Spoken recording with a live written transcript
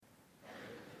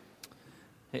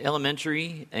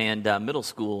Elementary and middle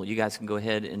school, you guys can go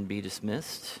ahead and be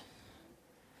dismissed.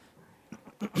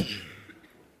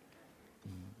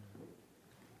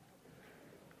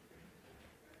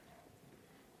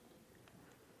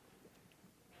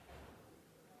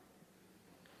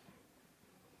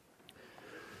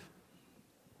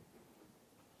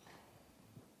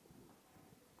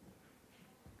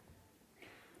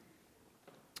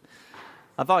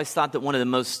 I've always thought that one of the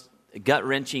most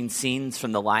gut-wrenching scenes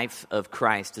from the life of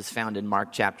Christ is found in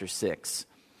Mark chapter 6.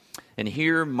 And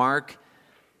here Mark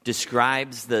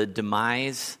describes the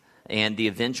demise and the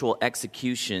eventual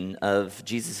execution of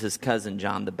Jesus' cousin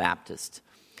John the Baptist.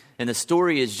 And the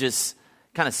story is just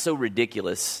kind of so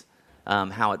ridiculous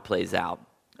how it plays out.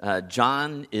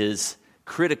 John is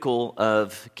critical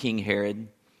of King Herod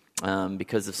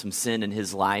because of some sin in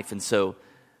his life. And so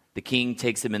the king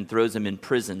takes him and throws him in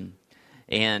prison.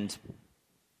 And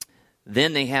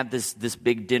then they have this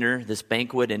big dinner, this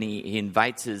banquet, and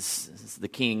the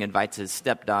king invites his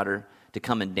stepdaughter to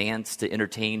come and dance to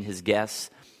entertain his guests.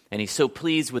 And he's so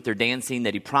pleased with their dancing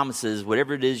that he promises,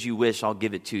 whatever it is you wish, I'll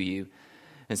give it to you.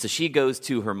 And so she goes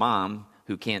to her mom,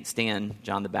 who can't stand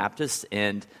John the Baptist,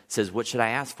 and says, what should I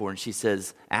ask for? And she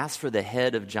says, ask for the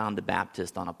head of John the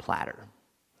Baptist on a platter.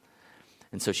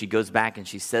 And so she goes back and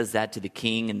she says that to the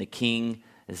king, and the king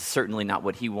is certainly not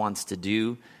what he wants to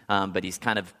do, but he's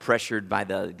kind of pressured by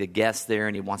the guests there,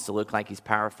 and he wants to look like he's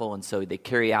powerful, and so they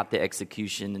carry out the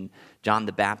execution, and John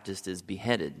the Baptist is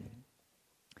beheaded.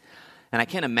 And I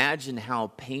can't imagine how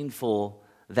painful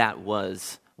that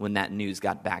was when that news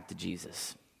got back to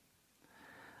Jesus.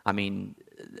 I mean,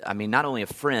 not only a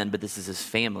friend, but this is his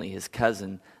family, his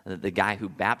cousin, the guy who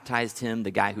baptized him,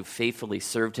 the guy who faithfully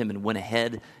served him and went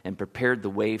ahead and prepared the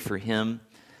way for him,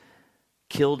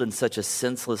 killed in such a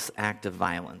senseless act of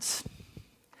violence.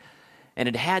 And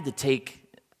it had to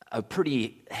take a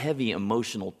pretty heavy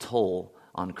emotional toll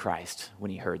on Christ when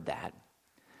he heard that.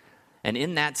 And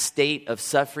in that state of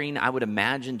suffering, I would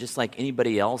imagine, just like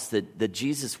anybody else, that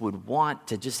Jesus would want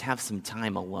to just have some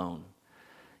time alone.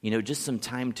 Just some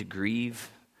time to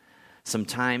grieve, some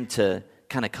time to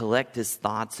kind of collect his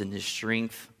thoughts and his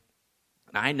strength.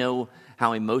 And I know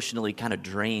how emotionally kind of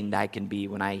drained I can be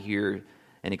when I hear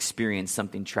and experience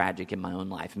something tragic in my own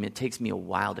life. It takes me a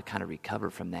while to kind of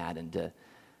recover from that and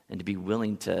to be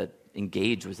willing to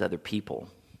engage with other people.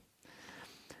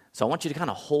 So I want you to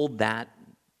kind of hold that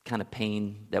kind of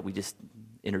pain that we just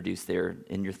introduced there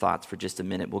in your thoughts for just a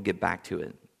minute. We'll get back to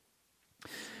it.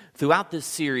 Throughout this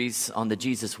series on the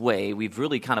Jesus way, we've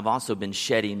really kind of also been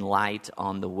shedding light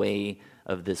on the way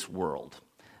of this world,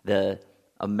 the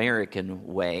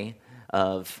American way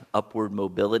of upward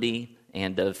mobility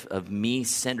and of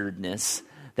me-centeredness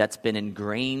that's been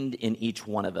ingrained in each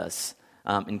one of us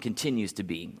and continues to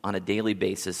be on a daily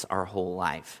basis our whole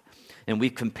life. And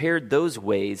we've compared those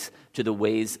ways to the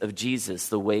ways of Jesus,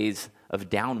 the ways of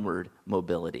downward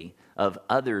mobility, of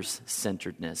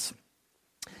others-centeredness.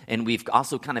 And we've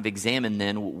also kind of examined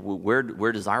then where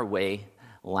does our way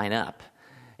line up?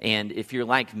 And if you're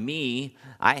like me,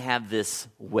 I have this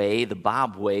way, the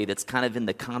Bob way, that's kind of in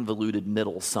the convoluted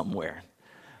middle somewhere.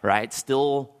 Right?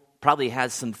 Still probably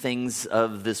has some things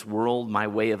of this world, my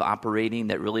way of operating,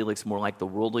 that really looks more like the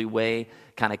worldly way,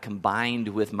 kind of combined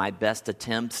with my best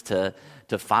attempts to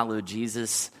follow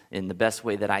Jesus in the best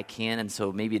way that I can. And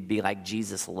so maybe it'd be like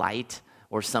Jesus light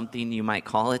or something you might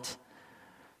call it.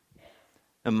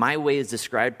 And my way is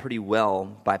described pretty well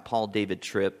by Paul David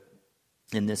Tripp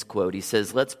in this quote. He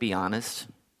says, let's be honest.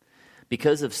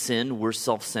 Because of sin, we're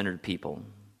self-centered people.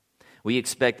 We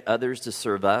expect others to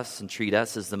serve us and treat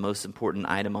us as the most important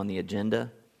item on the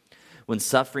agenda. When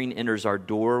suffering enters our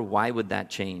door, why would that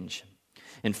change?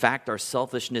 In fact, our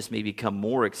selfishness may become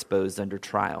more exposed under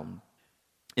trial.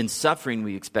 In suffering,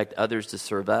 we expect others to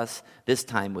serve us, this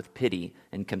time with pity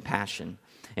and compassion.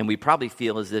 And we probably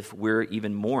feel as if we're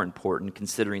even more important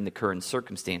considering the current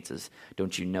circumstances.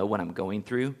 Don't you know what I'm going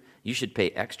through? You should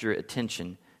pay extra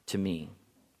attention to me.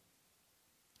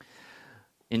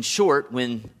 In short,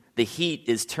 when the heat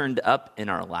is turned up in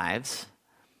our lives,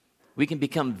 we can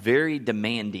become very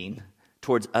demanding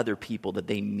towards other people that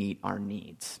they meet our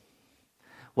needs,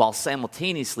 while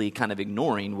simultaneously kind of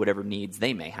ignoring whatever needs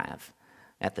they may have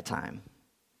at the time.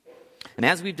 And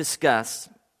as we've discussed,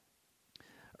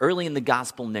 early in the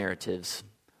gospel narratives,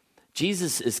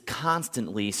 Jesus is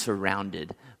constantly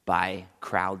surrounded by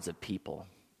crowds of people.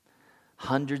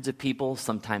 Hundreds of people,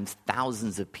 sometimes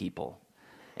thousands of people.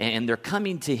 And they're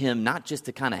coming to him not just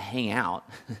to kind of hang out.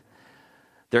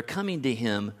 They're coming to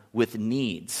him with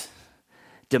needs,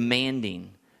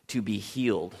 demanding to be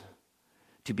healed,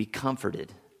 to be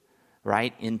comforted,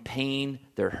 right? In pain,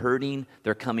 they're hurting.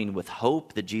 They're coming with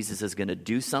hope that Jesus is going to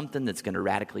do something that's going to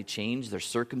radically change their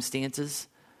circumstances.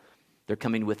 They're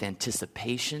coming with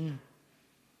anticipation.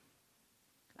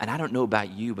 And I don't know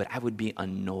about you, but I would be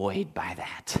annoyed by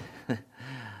that.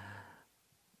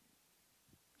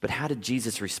 But how did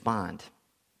Jesus respond?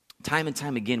 Time and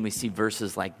time again, we see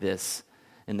verses like this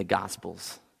in the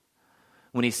Gospels.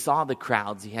 When he saw the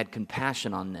crowds, he had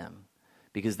compassion on them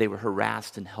because they were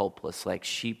harassed and helpless like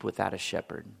sheep without a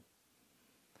shepherd.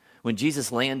 When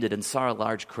Jesus landed and saw a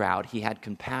large crowd, he had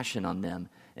compassion on them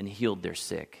and healed their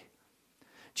sick.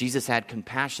 Jesus had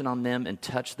compassion on them and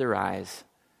touched their eyes.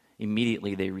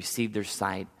 Immediately they received their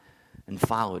sight and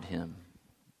followed him.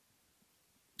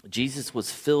 Jesus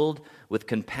was filled with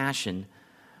compassion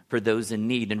for those in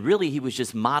need. And really, he was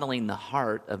just modeling the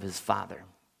heart of his Father.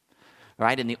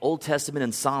 Right? In the Old Testament,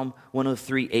 in Psalm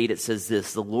 103:8, it says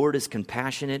this: "The Lord is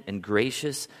compassionate and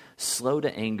gracious, slow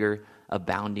to anger,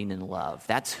 abounding in love."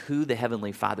 That's who the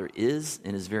Heavenly Father is,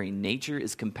 and his very nature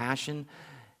is compassion.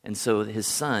 And so his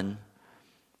Son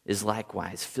is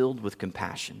likewise filled with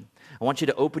compassion. I want you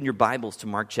to open your Bibles to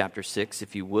Mark chapter 6,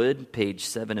 if you would, page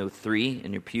 703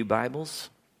 in your pew Bibles.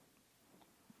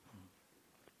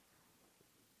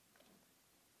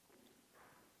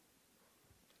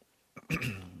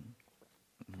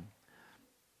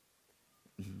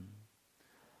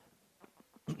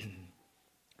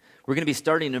 We're going to be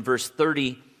starting in verse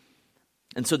 30.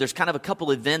 And so there's kind of a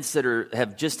couple events that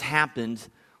have just happened.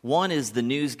 One is the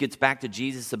news gets back to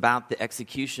Jesus about the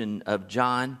execution of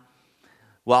John,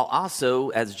 while also,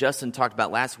 as Justin talked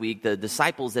about last week, the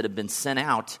disciples that have been sent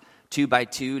out 2 by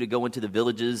 2 to go into the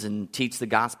villages and teach the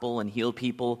gospel and heal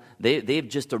people, they've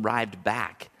just arrived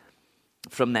back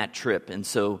from that trip. And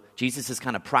so Jesus is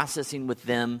kind of processing with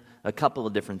them a couple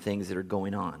of different things that are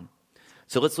going on.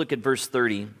 So let's look at verse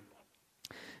 30.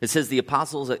 It says, "The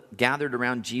apostles gathered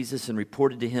around Jesus and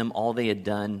reported to him all they had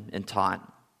done and taught.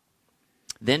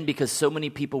 Then, because so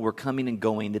many people were coming and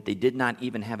going that they did not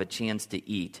even have a chance to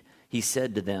eat, he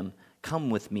said to them, 'Come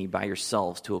with me by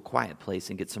yourselves to a quiet place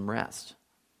and get some rest.'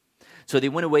 So they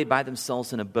went away by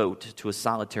themselves in a boat to a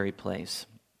solitary place.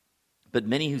 But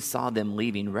many who saw them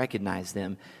leaving recognized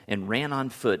them and ran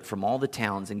on foot from all the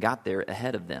towns and got there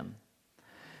ahead of them.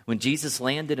 When Jesus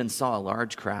landed and saw a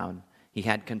large crowd, he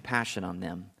had compassion on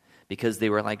them because they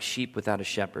were like sheep without a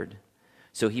shepherd.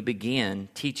 So he began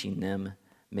teaching them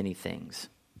many things."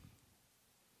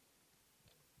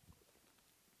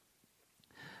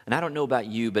 And I don't know about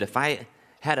you, but if I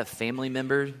had a family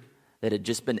member that had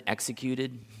just been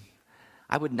executed,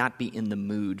 I would not be in the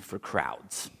mood for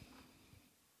crowds.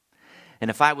 And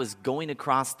if I was going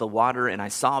across the water and I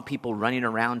saw people running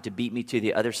around to beat me to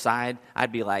the other side,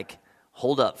 I'd be like,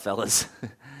 "Hold up, fellas.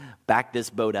 Back this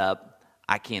boat up.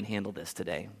 I can't handle this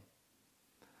today."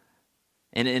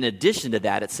 And in addition to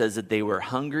that, it says that they were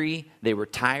hungry, they were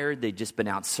tired, they'd just been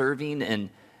out serving, and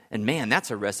man,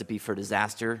 that's a recipe for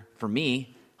disaster. For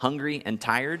me, hungry and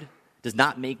tired does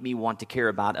not make me want to care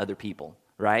about other people,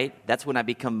 right? That's when I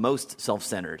become most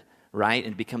self-centered, right?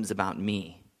 And it becomes about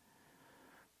me.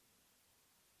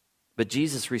 But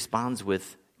Jesus responds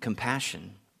with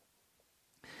compassion.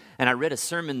 And I read a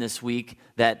sermon this week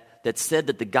that said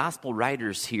that the gospel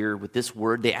writers here with this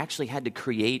word, they actually had to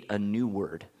create a new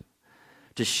word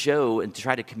to show and to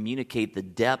try to communicate the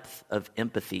depth of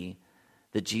empathy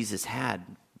that Jesus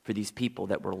had for these people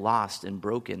that were lost and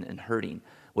broken and hurting.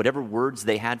 Whatever words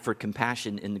they had for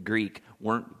compassion in the Greek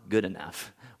weren't good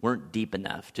enough, weren't deep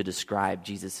enough to describe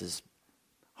Jesus'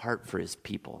 heart for his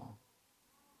people,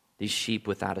 these sheep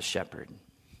without a shepherd.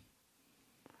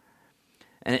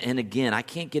 And again, I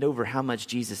can't get over how much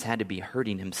Jesus had to be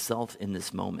hurting himself in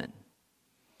this moment.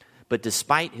 But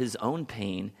despite his own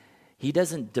pain, he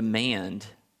doesn't demand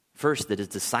first that his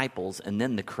disciples and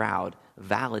then the crowd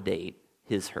validate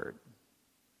his hurt.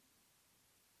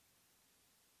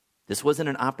 This wasn't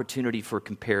an opportunity for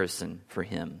comparison for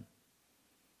him.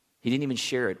 He didn't even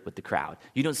share it with the crowd.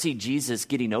 You don't see Jesus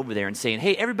getting over there and saying,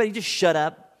 "Hey, everybody just shut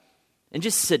up and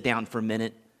just sit down for a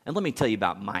minute and let me tell you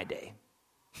about my day.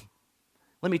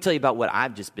 Let me tell you about what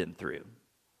I've just been through.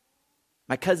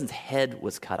 My cousin's head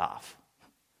was cut off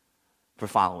for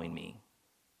following me.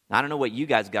 Now, I don't know what you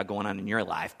guys got going on in your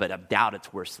life, but I doubt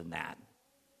it's worse than that."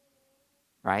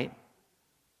 Right?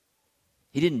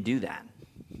 He didn't do that.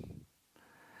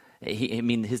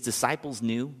 His disciples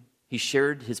knew. He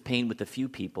shared his pain with a few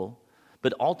people,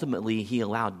 but ultimately he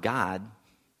allowed God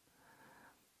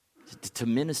to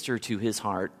minister to his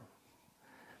heart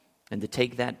and to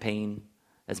take that pain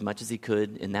as much as he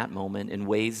could in that moment in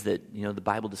ways that, the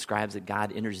Bible describes that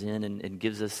God enters in and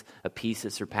gives us a peace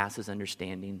that surpasses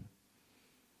understanding.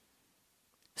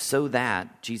 so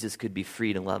that Jesus could be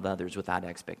free to love others without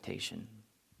expectation.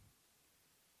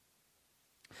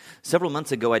 Several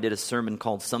months ago, I did a sermon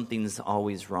called Something's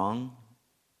Always Wrong.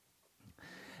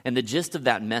 And the gist of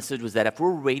that message was that if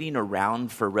we're waiting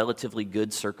around for relatively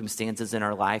good circumstances in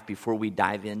our life before we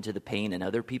dive into the pain in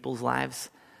other people's lives,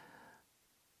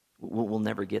 we'll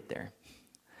never get there.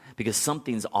 Because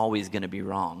something's always going to be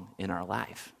wrong in our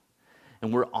life.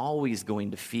 And we're always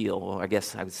going to feel, or I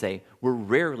guess I would say, we're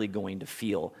rarely going to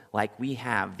feel like we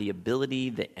have the ability,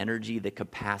 the energy, the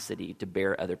capacity to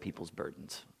bear other people's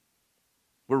burdens.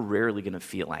 We're rarely going to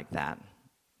feel like that.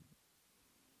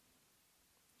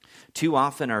 Too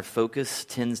often our focus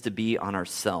tends to be on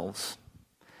ourselves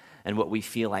and what we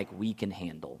feel like we can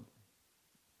handle.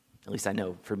 At least I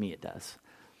know for me it does.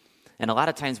 And a lot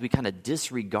of times we kind of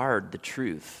disregard the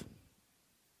truth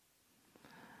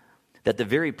that the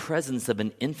very presence of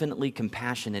an infinitely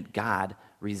compassionate God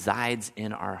resides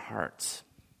in our hearts.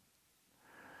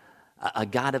 A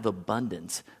God of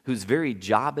abundance, whose very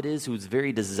job it is, whose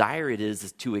very desire it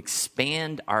is to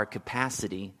expand our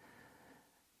capacity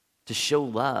to show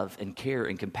love and care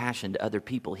and compassion to other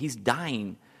people. He's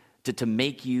dying to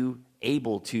make you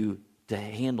able to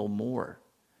handle more,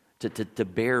 to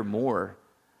bear more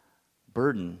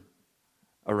burden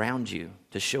around you,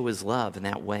 to show his love in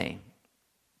that way.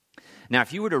 Now,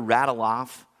 if you were to rattle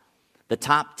off the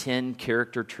top 10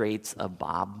 character traits of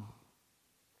Bob,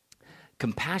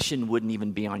 compassion wouldn't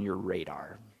even be on your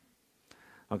radar.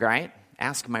 Okay, right?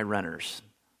 Ask my runners,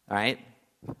 all right?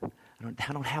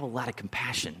 I don't have a lot of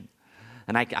compassion.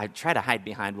 And I try to hide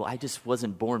behind, well, I just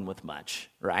wasn't born with much,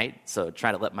 right? So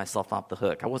try to let myself off the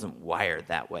hook. I wasn't wired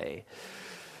that way.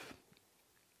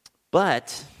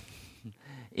 But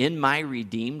in my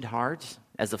redeemed heart,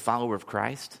 as a follower of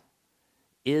Christ,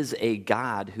 is a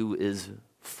God who is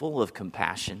full of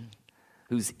compassion,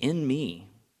 who's in me.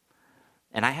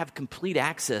 And I have complete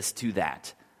access to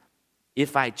that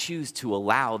if I choose to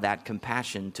allow that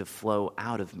compassion to flow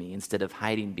out of me instead of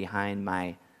hiding behind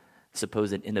my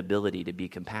supposed inability to be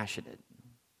compassionate.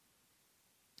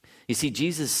 You see,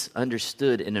 Jesus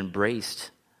understood and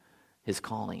embraced his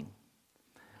calling.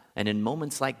 And in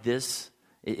moments like this,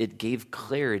 it gave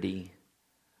clarity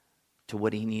to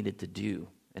what he needed to do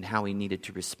and how he needed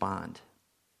to respond.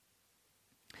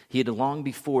 He had long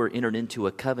before entered into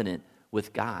a covenant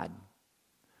with God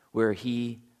where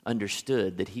he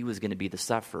understood that he was going to be the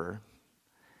sufferer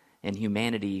and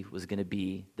humanity was going to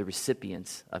be the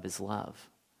recipients of his love.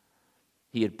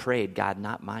 He had prayed, God,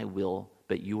 not my will,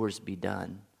 but yours be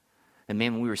done. And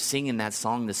man, when we were singing that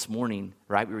song this morning,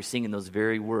 right, we were singing those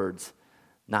very words,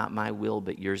 not my will,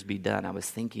 but yours be done. I was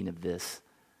thinking of this.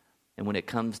 And when it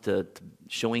comes to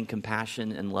showing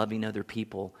compassion and loving other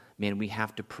people, man, we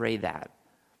have to pray that.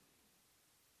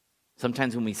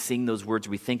 Sometimes when we sing those words,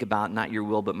 we think about not your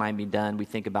will, but mine be done. We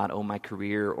think about, my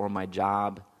career or my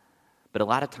job. But a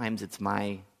lot of times it's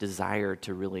my desire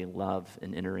to really love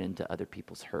and enter into other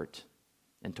people's hurt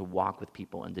and to walk with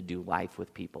people and to do life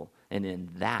with people. And in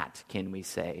that can we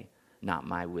say, not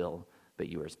my will, but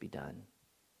yours be done.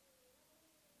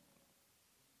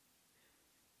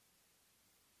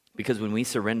 Because when we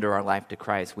surrender our life to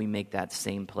Christ, we make that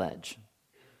same pledge,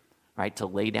 right? To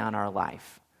lay down our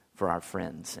life for our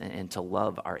friends and to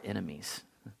love our enemies.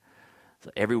 So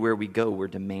everywhere we go, we're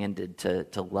demanded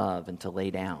to love and to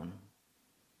lay down.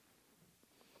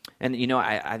 And,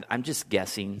 I'm just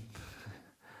guessing.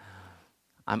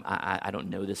 I don't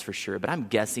know this for sure, but I'm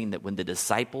guessing that when the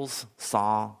disciples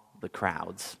saw the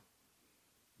crowds,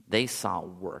 they saw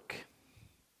work.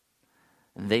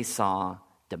 And they saw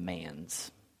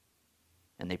demands.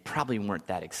 And they probably weren't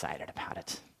that excited about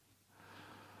it.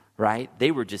 Right?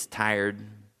 They were just tired.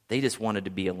 They just wanted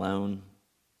to be alone.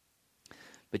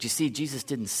 But you see, Jesus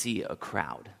didn't see a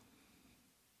crowd.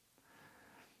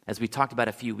 As we talked about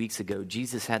a few weeks ago,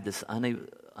 Jesus had this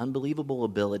unbelievable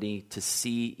ability to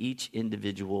see each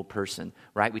individual person,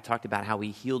 right? We talked about how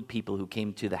he healed people who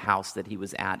came to the house that he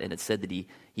was at, and it said that he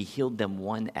healed them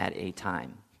one at a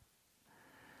time.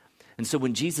 And so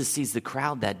when Jesus sees the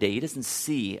crowd that day, he doesn't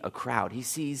see a crowd. He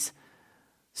sees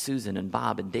Susan and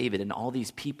Bob and David and all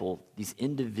these people, these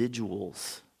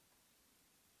individuals.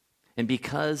 And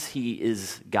because he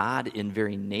is God in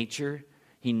very nature,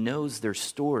 he knows their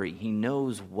story. He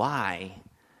knows why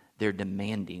they're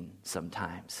demanding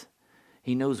sometimes.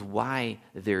 He knows why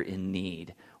they're in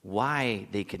need, why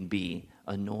they can be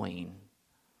annoying.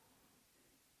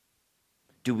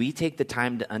 Do we take the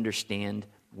time to understand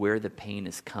where the pain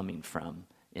is coming from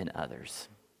in others?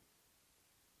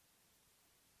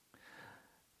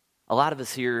 A lot of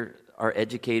us here are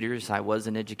educators. I was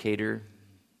an educator.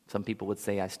 Some people would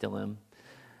say I still am.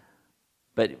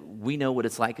 But we know what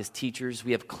it's like as teachers.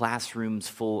 We have classrooms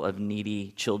full of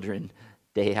needy children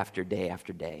day after day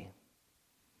after day.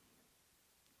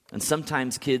 And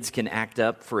sometimes kids can act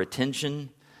up for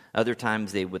attention. Other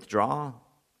times they withdraw.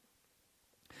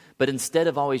 But instead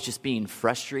of always just being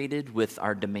frustrated with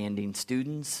our demanding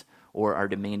students or our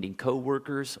demanding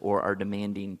coworkers or our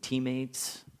demanding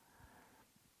teammates,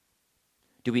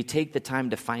 do we take the time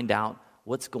to find out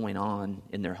what's going on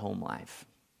in their home life?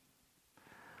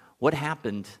 What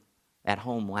happened at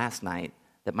home last night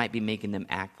that might be making them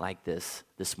act like this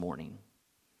morning?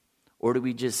 Or do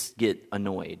we just get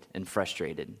annoyed and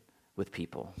frustrated with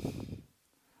people?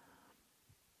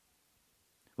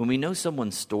 When we know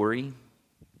someone's story,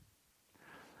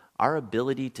 our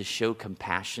ability to show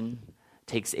compassion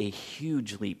takes a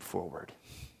huge leap forward.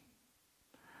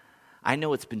 I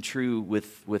know it's been true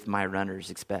with my runners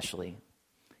especially,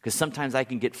 because sometimes I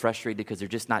can get frustrated because they're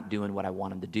just not doing what I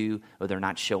want them to do, or they're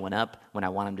not showing up when I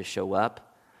want them to show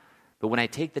up. But when I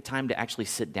take the time to actually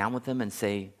sit down with them and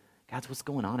say, "Guys, what's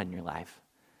going on in your life?"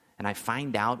 and I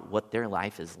find out what their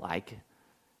life is like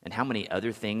and how many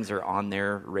other things are on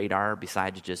their radar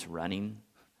besides just running,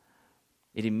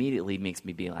 it immediately makes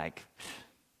me be like,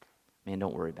 man,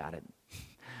 don't worry about it.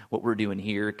 What we're doing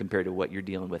here compared to what you're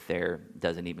dealing with there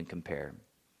doesn't even compare.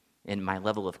 And my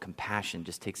level of compassion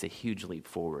just takes a huge leap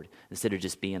forward. Instead of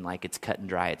just being like, it's cut and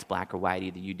dry, it's black or white,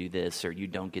 either you do this or you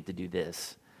don't get to do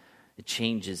this. It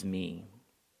changes me.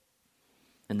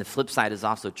 And the flip side is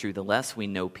also true. The less we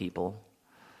know people,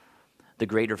 the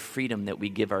greater freedom that we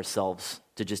give ourselves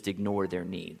to just ignore their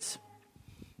needs.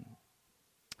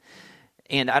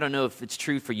 And I don't know if it's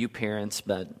true for you parents,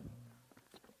 but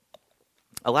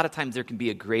a lot of times there can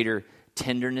be a greater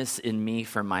tenderness in me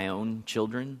for my own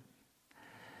children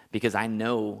because I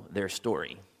know their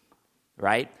story,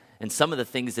 right? And some of the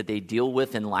things that they deal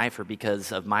with in life are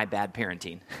because of my bad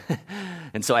parenting.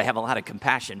 And so I have a lot of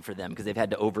compassion for them because they've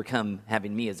had to overcome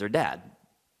having me as their dad.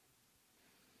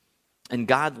 And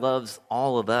God loves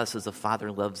all of us as a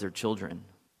father loves their children.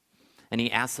 And he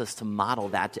asks us to model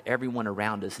that to everyone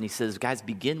around us. And he says, guys,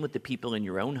 begin with the people in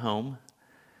your own home.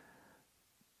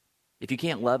 If you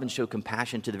can't love and show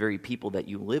compassion to the very people that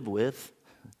you live with,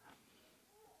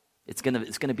 it's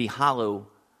gonna be hollow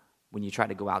when you try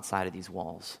to go outside of these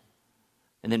walls.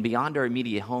 And then beyond our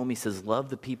immediate home, he says, love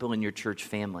the people in your church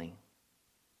family.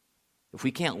 If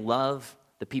we can't love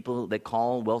the people that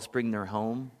call Wellspring their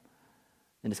home,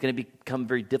 then it's going to become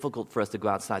very difficult for us to go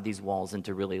outside these walls and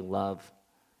to really love.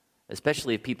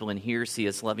 Especially if people in here see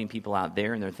us loving people out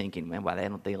there and they're thinking, man, why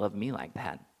don't they love me like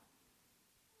that?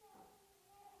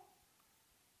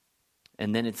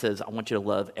 And then it says, I want you to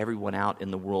love everyone out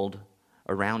in the world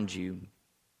around you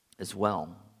as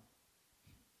well.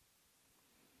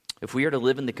 If we are to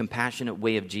live in the compassionate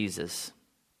way of Jesus,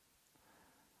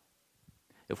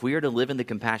 then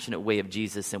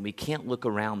we can't look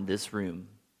around this room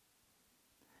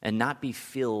and not be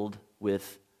filled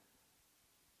with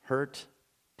hurt,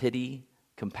 pity,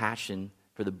 compassion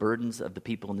for the burdens of the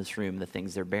people in this room, the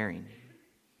things they're bearing.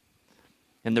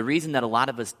 And the reason that a lot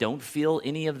of us don't feel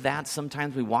any of that,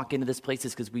 sometimes we walk into this place,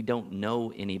 is because we don't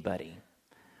know anybody.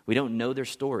 We don't know their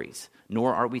stories,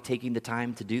 nor are we taking the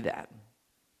time to do that.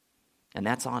 And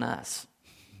that's on us.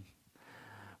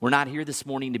 We're not here this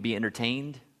morning to be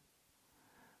entertained.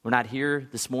 We're not here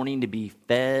this morning to be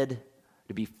fed,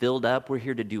 to be filled up. We're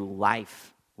here to do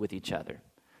life with each other,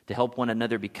 to help one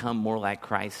another become more like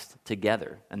Christ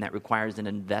together. And that requires an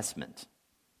investment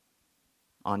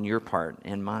on your part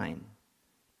and mine.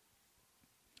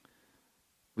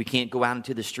 We can't go out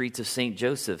into the streets of St.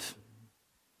 Joseph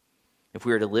if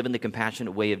we are to live in the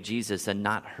compassionate way of Jesus and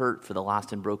not hurt for the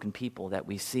lost and broken people that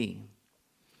we see.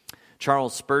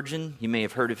 Charles Spurgeon, you may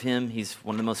have heard of him. He's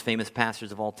one of the most famous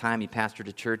pastors of all time. He pastored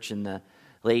a church in the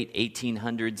late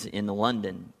 1800s in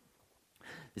London.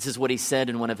 This is what he said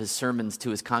in one of his sermons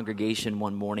to his congregation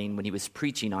one morning when he was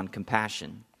preaching on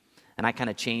compassion. And I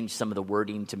kind of changed some of the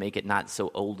wording to make it not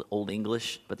so old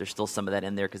English, but there's still some of that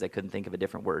in there because I couldn't think of a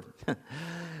different word. He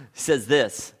says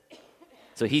this.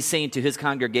 So he's saying to his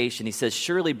congregation, he says,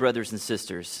 surely, brothers and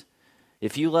sisters,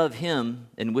 if you love him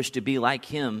and wish to be like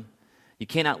him, you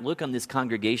cannot look on this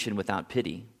congregation without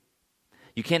pity.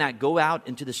 You cannot go out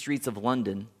into the streets of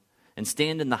London and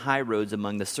stand in the high roads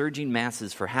among the surging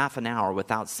masses for half an hour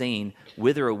without saying,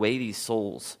 whither away these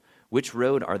souls? Which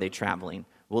road are they traveling?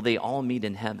 Will they all meet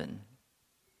in heaven?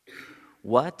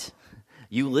 What?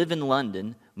 You live in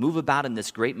London, move about in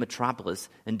this great metropolis,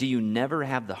 and do you never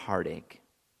have the heartache?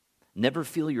 Never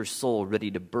feel your soul ready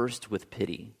to burst with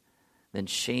pity? Then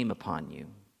shame upon you.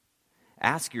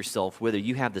 Ask yourself whether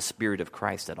you have the Spirit of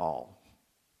Christ at all.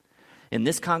 In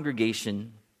this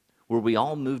congregation, were we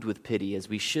all moved with pity as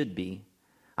we should be,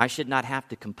 I should not have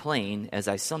to complain, as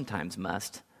I sometimes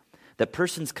must, that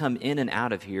persons come in and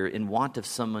out of here in want of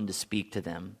someone to speak to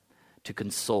them, to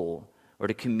console, or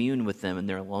to commune with them in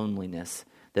their loneliness,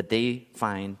 that they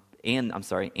find, and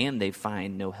they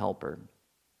find no helper.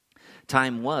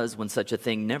 Time was when such a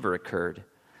thing never occurred,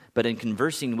 but in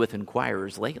conversing with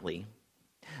inquirers lately,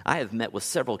 I have met with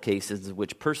several cases in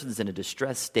which persons in a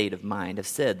distressed state of mind have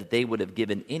said that they would have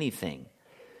given anything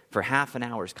for half an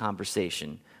hour's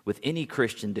conversation with any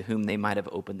Christian to whom they might have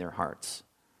opened their hearts.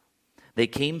 They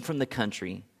came from the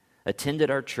country,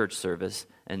 attended our church service,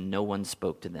 and no one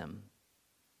spoke to them.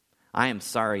 I am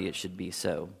sorry it should be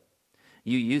so.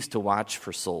 You used to watch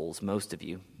for souls, most of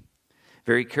you.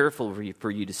 Very careful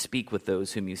for you to speak with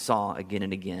those whom you saw again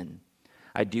and again.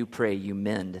 I do pray you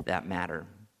mend that matter.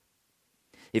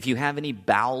 If you have any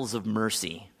bowels of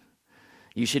mercy,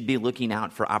 you should be looking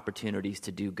out for opportunities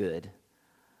to do good.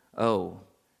 Oh,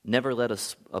 never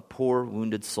let a poor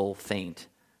wounded soul faint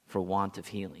for want of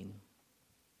healing.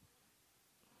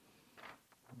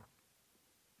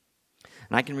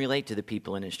 And I can relate to the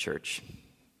people in his church.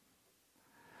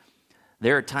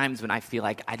 There are times when I feel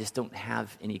like I just don't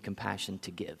have any compassion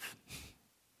to give.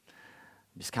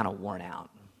 I'm just kind of worn out.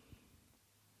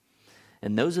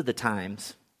 And those are the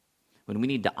times when we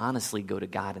need to honestly go to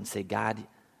God and say, God,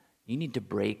 you need to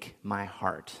break my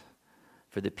heart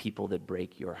for the people that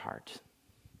break your heart.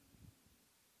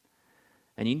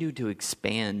 And you need to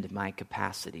expand my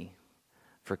capacity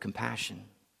for compassion.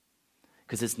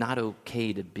 Because it's not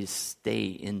okay to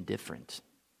stay indifferent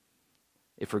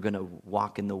if we're going to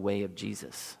walk in the way of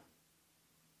Jesus.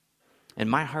 And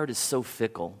my heart is so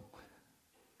fickle.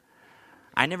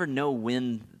 I never know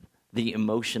when the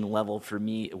emotion level for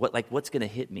me, what's going to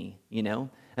hit me, you know?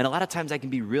 And a lot of times I can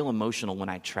be real emotional when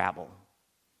I travel.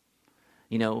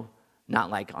 You know, not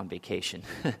like on vacation,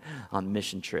 on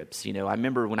mission trips. You know, I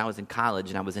remember when I was in college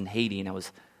and I was in Haiti and I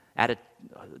was at a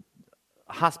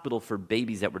hospital for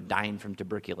babies that were dying from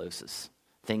tuberculosis,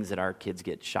 things that our kids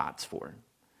get shots for.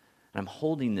 And I'm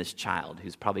holding this child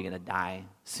who's probably going to die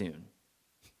soon.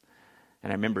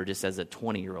 And I remember just as a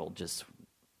 20-year-old just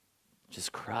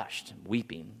crushed,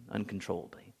 weeping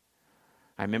uncontrollably.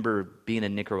 I remember being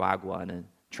in Nicaragua in a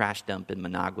trash dump in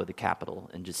Managua, the capital,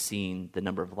 and just seeing the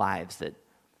number of lives that,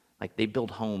 like, they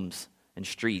build homes and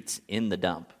streets in the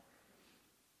dump,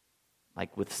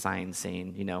 like with signs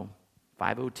saying, you know,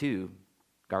 502,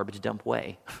 garbage dump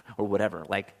way, or whatever.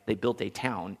 Like, they built a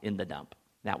town in the dump.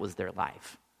 That was their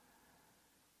life.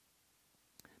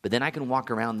 But then I can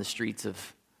walk around the streets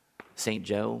of St.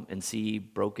 Joe and see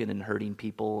broken and hurting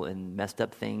people and messed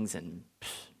up things, and it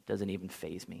doesn't even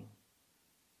faze me.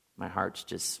 My heart's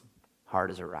just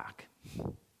hard as a rock.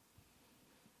 I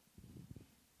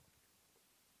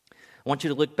want you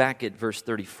to look back at verse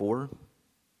 34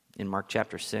 in Mark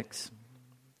chapter 6.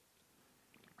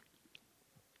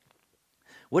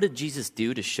 What did Jesus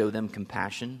do to show them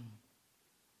compassion?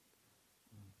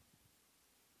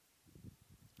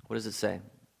 What does it say?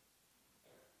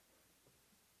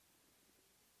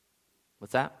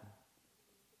 What's that?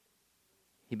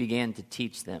 He began to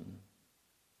teach them.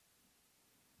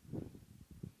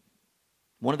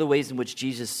 One of the ways in which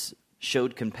Jesus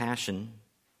showed compassion,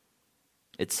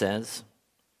 it says,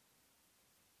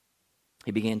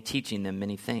 he began teaching them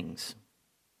many things.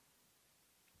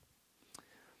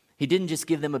 He didn't just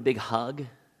give them a big hug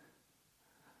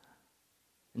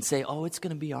and say, oh, it's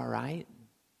going to be all right.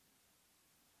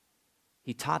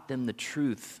 He taught them the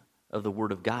truth of the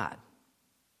Word of God.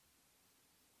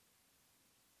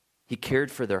 He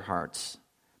cared for their hearts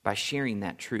by sharing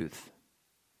that truth.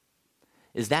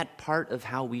 Is that part of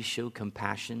how we show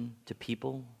compassion to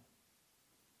people?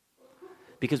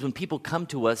 Because when people come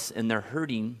to us and they're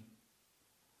hurting,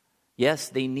 yes,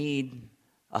 they need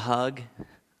a hug,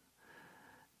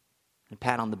 a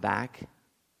pat on the back,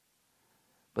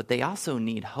 but they also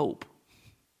need hope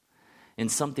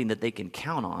and something that they can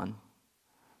count on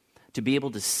to be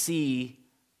able to see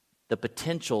the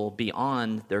potential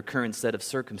beyond their current set of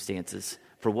circumstances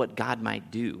for what God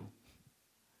might do.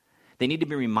 They need to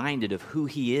be reminded of who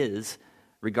He is,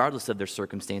 regardless of their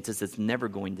circumstances. It's never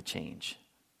going to change.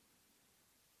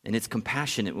 And it's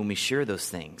compassionate when we share those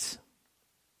things.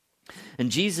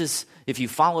 And Jesus, if you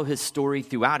follow His story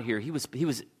throughout here, He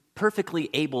was perfectly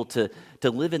able to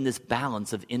live in this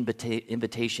balance of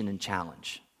invitation and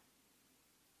challenge.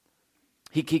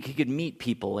 He could meet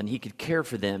people and He could care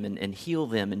for them and heal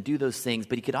them and do those things,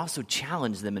 but He could also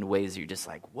challenge them in ways that you're just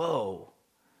like, whoa.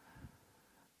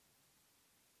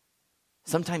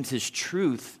 Sometimes His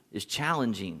truth is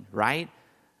challenging, right?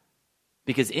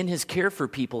 Because in his care for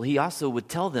people, he also would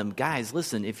tell them, guys,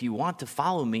 listen, if you want to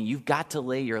follow me, you've got to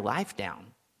lay your life down.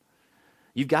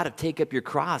 You've got to take up your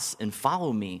cross and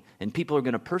follow me, and people are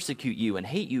going to persecute you and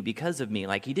hate you because of me.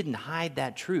 Like, he didn't hide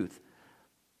that truth.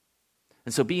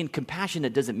 And so being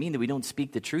compassionate doesn't mean that we don't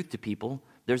speak the truth to people.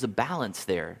 There's a balance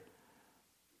there.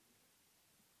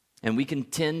 And we can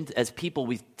tend, as people,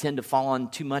 we tend to fall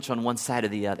on too much on one side or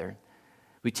the other.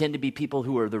 We tend to be people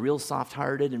who are the real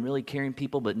soft-hearted and really caring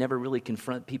people, but never really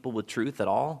confront people with truth at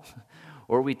all.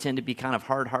 Or we tend to be kind of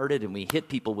hard-hearted and we hit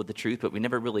people with the truth, but we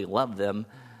never really love them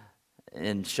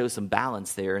and show some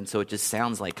balance there. And so it just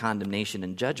sounds like condemnation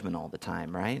and judgment all the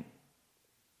time, right?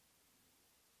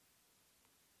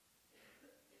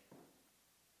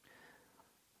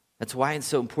 That's why it's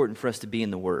so important for us to be in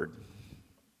the Word.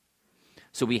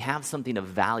 So we have something of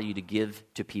value to give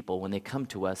to people when they come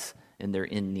to us and they're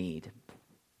in need.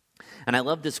 And I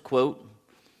love this quote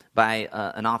by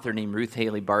an author named Ruth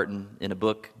Haley Barton in a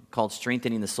book called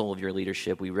Strengthening the Soul of Your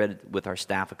Leadership. We read it with our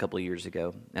staff a couple of years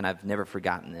ago, and I've never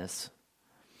forgotten this.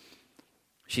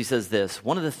 She says this: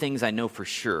 one of the things I know for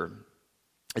sure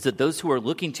is that those who are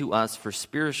looking to us for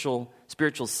spiritual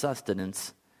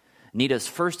sustenance need us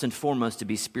first and foremost to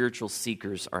be spiritual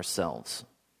seekers ourselves.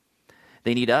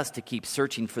 They need us to keep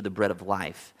searching for the bread of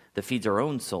life that feeds our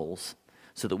own souls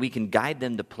so that we can guide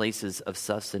them to places of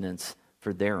sustenance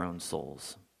for their own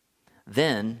souls.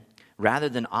 Then, rather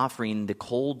than offering the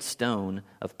cold stone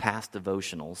of past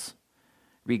devotionals,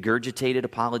 regurgitated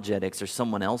apologetics, or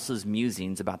someone else's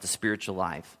musings about the spiritual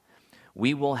life,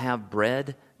 we will have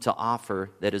bread to offer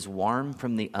that is warm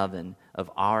from the oven of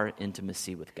our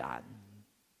intimacy with God.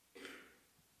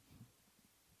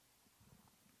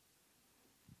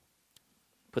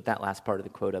 Put that last part of the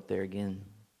quote up there again.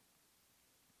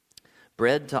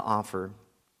 Bread to offer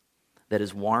that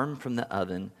is warm from the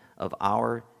oven of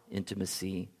our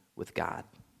intimacy with God.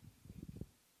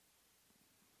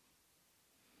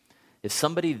 If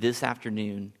somebody this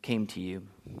afternoon came to you,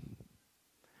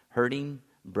 hurting,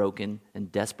 broken,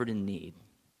 and desperate in need,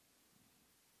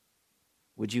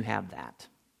 would you have that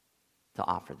to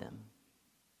offer them?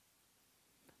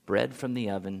 Bread from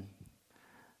the oven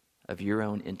of your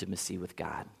own intimacy with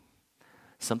God.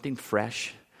 Something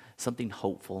fresh, something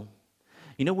hopeful.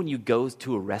 You know, when you go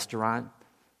to a restaurant,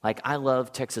 like I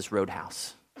love Texas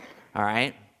Roadhouse, all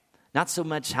right? Not so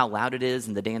much how loud it is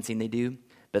and the dancing they do,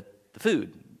 but the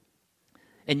food.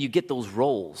 And you get those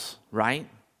rolls, right?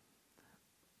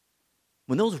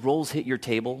 When those rolls hit your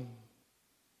table,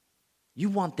 you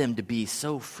want them to be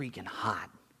so freaking hot,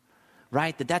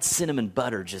 right? That cinnamon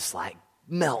butter just like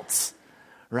melts,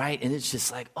 right? And it's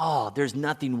just like, oh, there's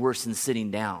nothing worse than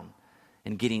sitting down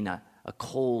and getting a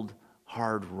cold,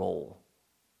 hard roll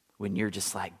when you're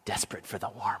just like desperate for the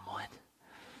warm one.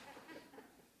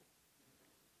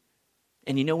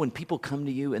 And you know, when people come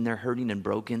to you and they're hurting and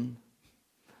broken,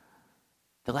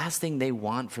 the last thing they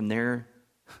want from their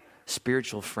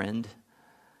spiritual friend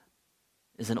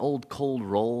is an old cold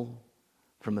roll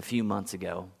from a few months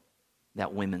ago,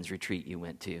 that women's retreat you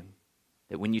went to.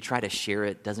 That when you try to share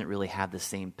it, doesn't really have the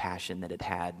same passion that it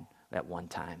had at one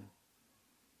time.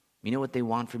 You know what they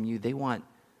want from you? They want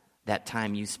that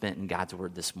time you spent in God's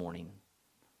Word this morning.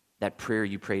 That prayer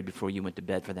you prayed before you went to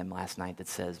bed for them last night that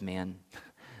says, man,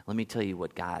 let me tell you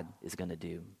what God is going to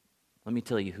do. Let me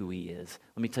tell you who He is.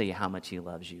 Let me tell you how much He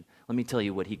loves you. Let me tell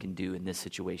you what He can do in this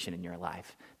situation in your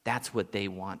life. That's what they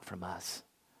want from us.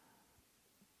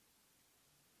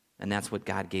 And that's what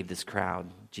God gave this crowd.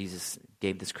 Jesus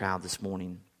gave this crowd this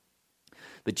morning.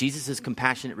 But Jesus'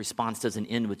 compassionate response doesn't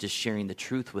end with just sharing the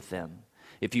truth with them.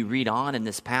 If you read on in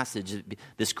this passage,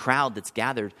 this crowd that's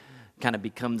gathered kind of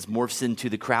morphs into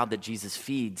the crowd that Jesus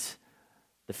feeds.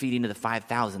 The feeding of the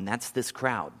 5,000, that's this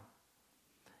crowd.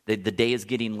 The day is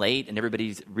getting late and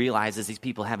everybody realizes these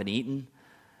people haven't eaten,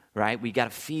 right? We got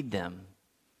to feed them.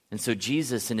 And so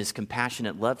Jesus, in His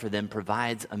compassionate love for them,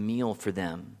 provides a meal for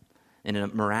them in a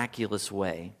miraculous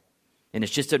way. And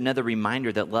it's just another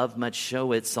reminder that love must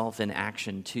show itself in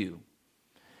action too.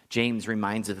 James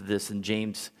reminds us of this in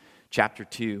James chapter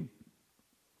 2.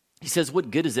 He says,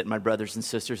 what good is it, my brothers and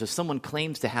sisters, if someone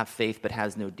claims to have faith but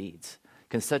has no deeds?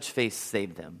 Can such faith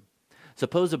save them?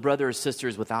 Suppose a brother or sister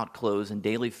is without clothes and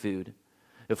daily food.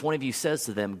 If one of you says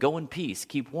to them, go in peace,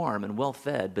 keep warm and well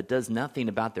fed, but does nothing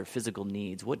about their physical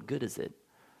needs, what good is it?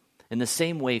 In the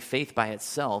same way, faith by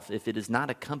itself, if it is not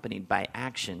accompanied by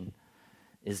action,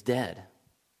 is dead.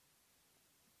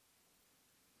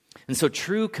 And so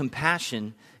true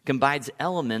compassion combines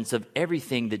elements of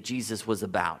everything that Jesus was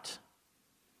about.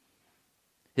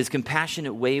 His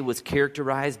compassionate way was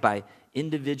characterized by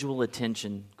individual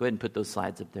attention. Go ahead and put those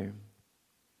slides up there.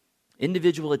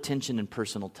 Individual attention and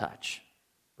personal touch,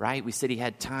 right? We said he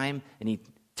had time and he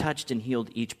touched and healed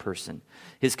each person.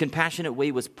 His compassionate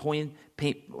way pointed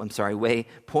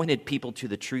people to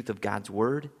the truth of God's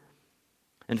word.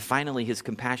 And finally, his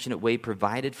compassionate way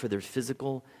provided for their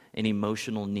physical and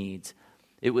emotional needs.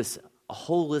 It was a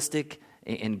holistic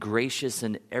and gracious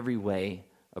in every way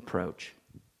approach.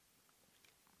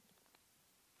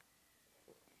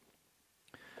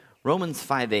 Romans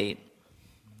 5:8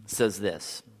 says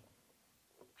this: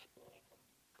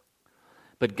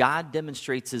 "But God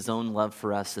demonstrates his own love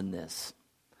for us in this,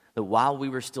 that while we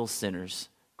were still sinners,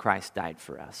 Christ died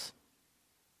for us."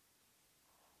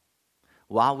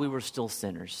 While we were still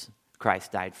sinners,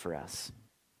 Christ died for us.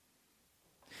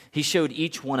 He showed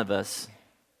each one of us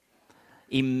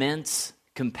immense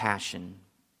compassion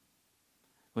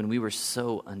when we were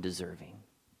so undeserving.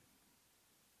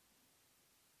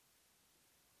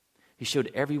 He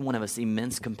showed every one of us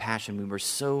immense compassion when we were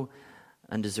so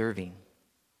undeserving.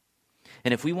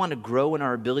 And if we want to grow in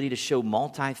our ability to show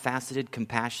multifaceted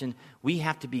compassion, we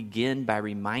have to begin by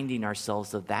reminding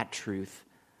ourselves of that truth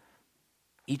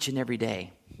each and every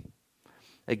day.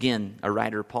 Again, a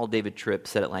writer, Paul David Tripp,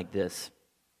 said it like this: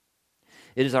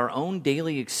 "It is our own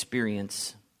daily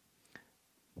experience."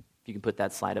 If you can put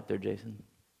that slide up there, Jason.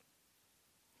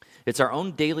 "It's our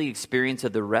own daily experience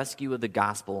of the rescue of the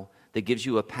gospel that gives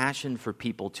you a passion for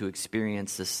people to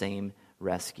experience the same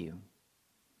rescue."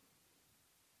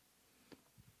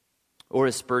 Or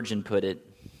as Spurgeon put it,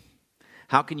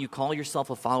 "How can you call yourself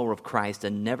a follower of Christ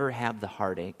and never have the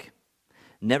heartache?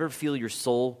 Never feel your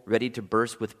soul ready to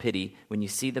burst with pity when you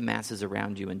see the masses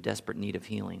around you in desperate need of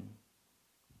healing?"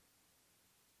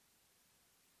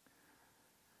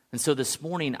 And so this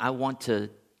morning, I want to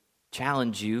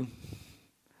challenge you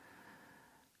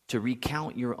to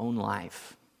recount your own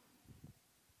life.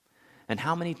 And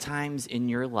how many times in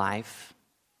your life,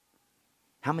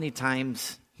 how many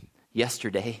times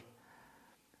yesterday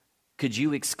could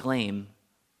you exclaim,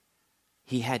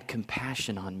 "He had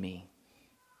compassion on me"?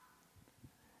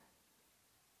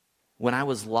 When I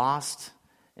was lost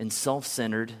and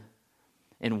self-centered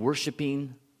and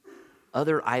worshiping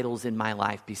other idols in my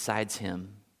life besides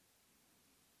him,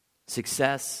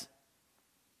 success,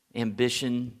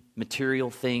 ambition,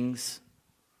 material things,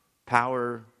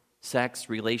 power, sex,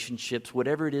 relationships,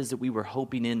 whatever it is that we were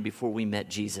hoping in before we met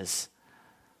Jesus.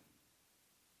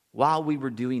 While we were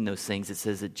doing those things, it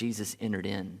says that Jesus entered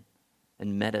in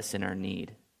and met us in our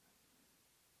need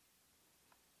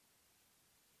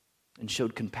and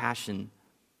showed compassion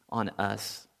on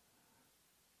us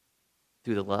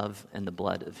through the love and the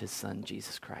blood of his Son,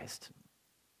 Jesus Christ.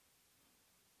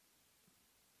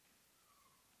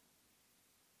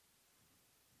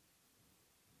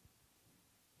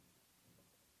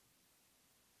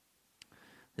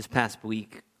 This past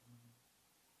week,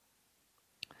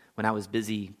 when I was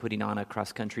busy putting on a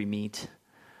cross-country meet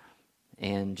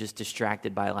and just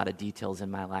distracted by a lot of details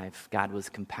in my life, God was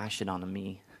compassionate on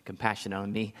me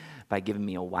by giving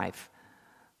me a wife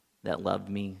that loved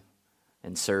me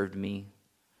and served me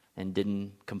and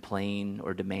didn't complain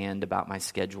or demand about my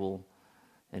schedule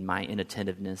and my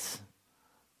inattentiveness.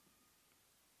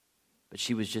 But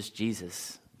she was just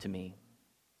Jesus to me,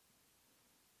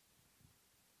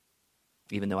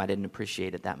 even though I didn't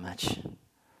appreciate it that much.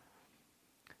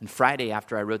 And Friday,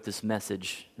 after I wrote this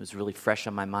message, it was really fresh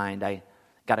on my mind. I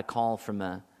got a call from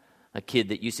a kid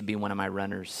that used to be one of my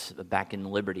runners back in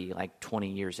Liberty like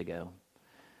 20 years ago.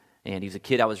 And he's a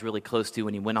kid I was really close to,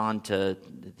 and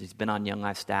he's been on Young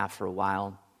Life staff for a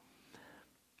while.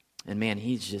 And man,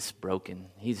 he's just broken.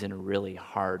 He's in a really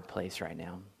hard place right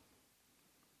now.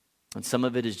 And some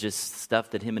of it is just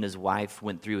stuff that him and his wife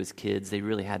went through as kids. They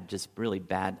really had just really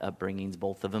bad upbringings,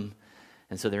 both of them.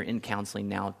 And so they're in counseling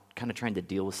now, kind of trying to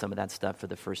deal with some of that stuff for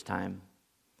the first time.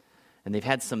 And they've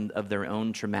had some of their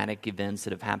own traumatic events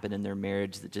that have happened in their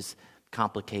marriage that just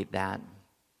complicate that.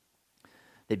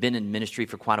 They've been in ministry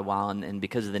for quite a while, and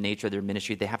because of the nature of their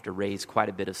ministry, they have to raise quite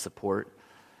a bit of support.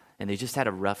 And they just had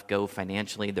a rough go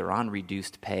financially. They're on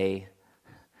reduced pay.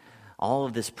 All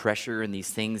of this pressure and these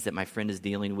things that my friend is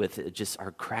dealing with just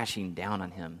are crashing down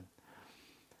on him.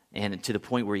 And to the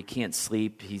point where he can't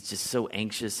sleep. He's just so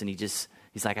anxious, and he's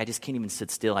like, I just can't even sit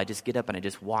still. I just get up and I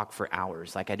just walk for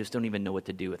hours. Like, I just don't even know what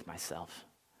to do with myself.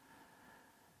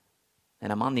 And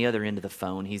I'm on the other end of the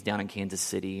phone. He's down in Kansas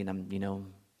City, and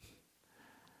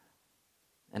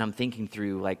I'm thinking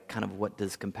through, like, kind of what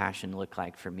does compassion look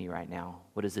like for me right now?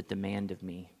 What does it demand of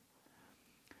me?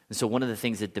 And so one of the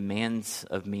things it demands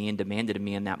of me and demanded of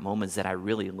me in that moment is that I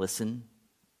really listen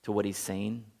to what he's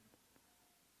saying.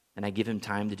 And I give him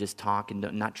time to just talk and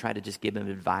not try to just give him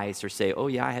advice or say, oh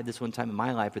yeah, I had this one time in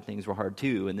my life where things were hard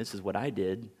too, and this is what I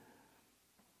did.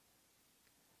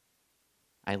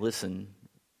 I listen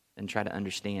and try to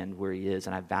understand where he is,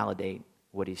 and I validate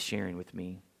what he's sharing with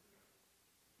me.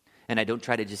 And I don't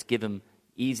try to just give him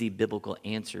easy biblical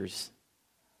answers.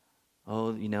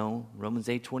 Oh, Romans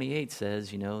 8:28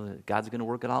 says, God's going to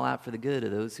work it all out for the good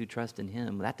of those who trust in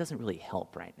him. That doesn't really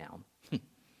help right now.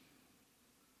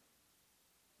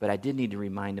 But I did need to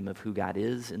remind him of who God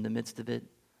is in the midst of it,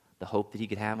 the hope that he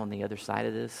could have on the other side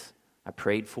of this. I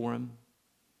prayed for him,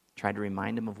 tried to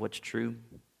remind him of what's true.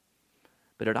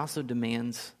 But it also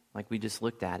demands, like we just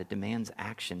looked at, it demands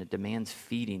action. It demands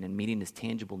feeding and meeting his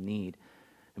tangible need.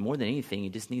 And more than anything, he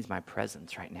just needs my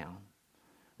presence right now.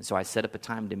 And so I set up a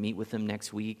time to meet with him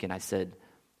next week, and I said,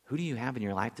 who do you have in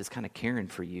your life that's kind of caring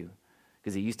for you?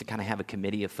 Because he used to kind of have a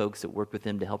committee of folks that worked with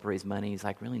him to help raise money. He's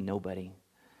like, really nobody.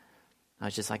 I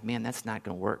was just like, man, that's not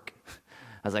going to work.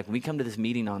 I was like, when we come to this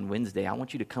meeting on Wednesday, I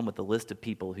want you to come with a list of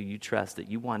people who you trust that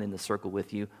you want in the circle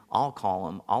with you. I'll call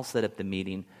them. I'll set up the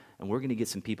meeting, and we're going to get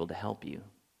some people to help you.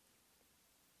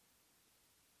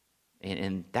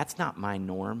 And that's not my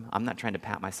norm. I'm not trying to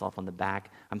pat myself on the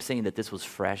back. I'm saying that this was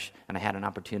fresh, and I had an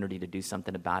opportunity to do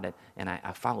something about it, and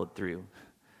I followed through.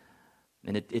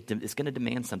 And it's going to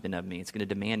demand something of me. It's going to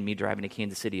demand me driving to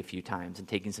Kansas City a few times and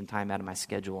taking some time out of my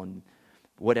schedule and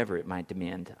whatever it might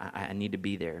demand. I need to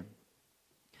be there.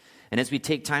 And as we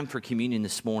take time for communion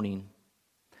this morning,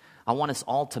 I want us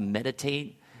all to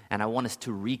meditate, and I want us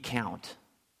to recount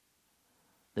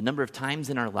the number of times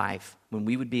in our life when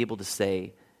we would be able to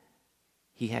say,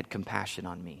 he had compassion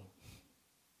on me.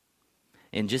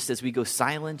 And just as we go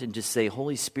silent and just say,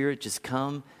 Holy Spirit, just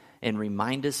come and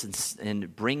remind us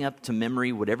and bring up to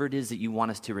memory whatever it is that you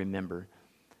want us to remember.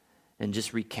 And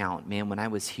just recount, man, when I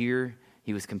was here,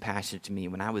 he was compassionate to me.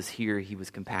 When I was here, he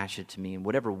was compassionate to me. In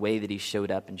whatever way that he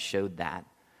showed up and showed that.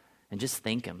 And just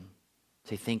thank him.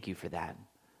 Say, thank you for that.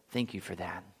 Thank you for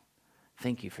that.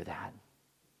 Thank you for that.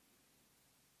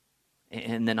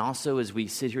 And then also as we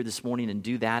sit here this morning and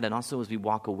do that, and also as we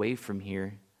walk away from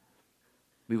here,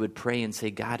 we would pray and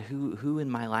say, God, who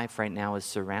in my life right now is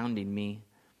surrounding me?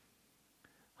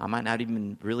 I might not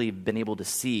even really have been able to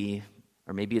see,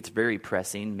 or maybe it's very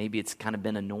pressing, maybe it's kind of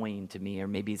been annoying to me, or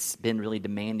maybe it's been really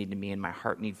demanding to me, and my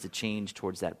heart needs to change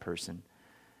towards that person.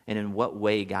 And in what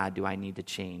way, God, do I need to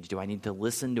change? Do I need to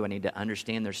listen? Do I need to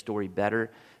understand their story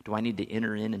better? Do I need to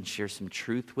enter in and share some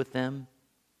truth with them?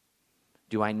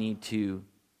 Do I need to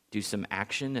do some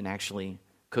action and actually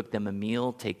cook them a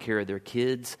meal, take care of their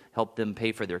kids, help them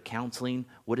pay for their counseling?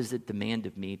 What does it demand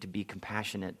of me to be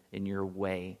compassionate in your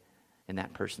way in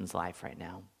that person's life right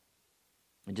now?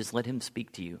 And just let him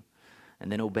speak to you and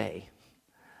then obey.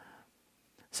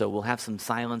 So we'll have some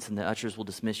silence, and the ushers will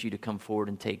dismiss you to come forward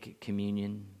and take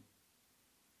communion.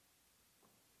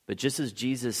 But just as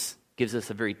Jesus gives us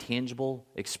a very tangible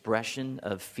expression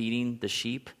of feeding the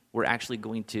sheep, we're actually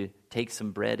going to take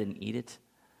some bread and eat it.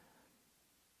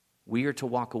 We are to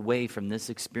walk away from this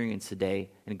experience today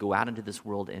and go out into this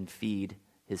world and feed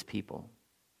his people.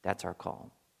 That's our call.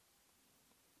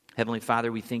 Heavenly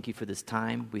Father, we thank you for this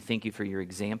time. We thank you for your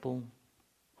example.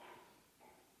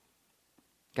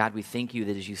 God, we thank you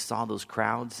that as you saw those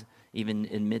crowds, even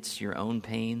amidst your own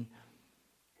pain,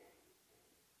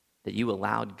 that you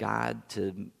allowed God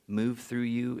to move through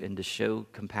you and to show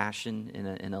compassion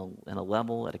in a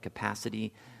level, at a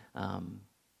capacity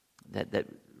that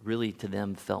really to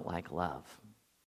them felt like love.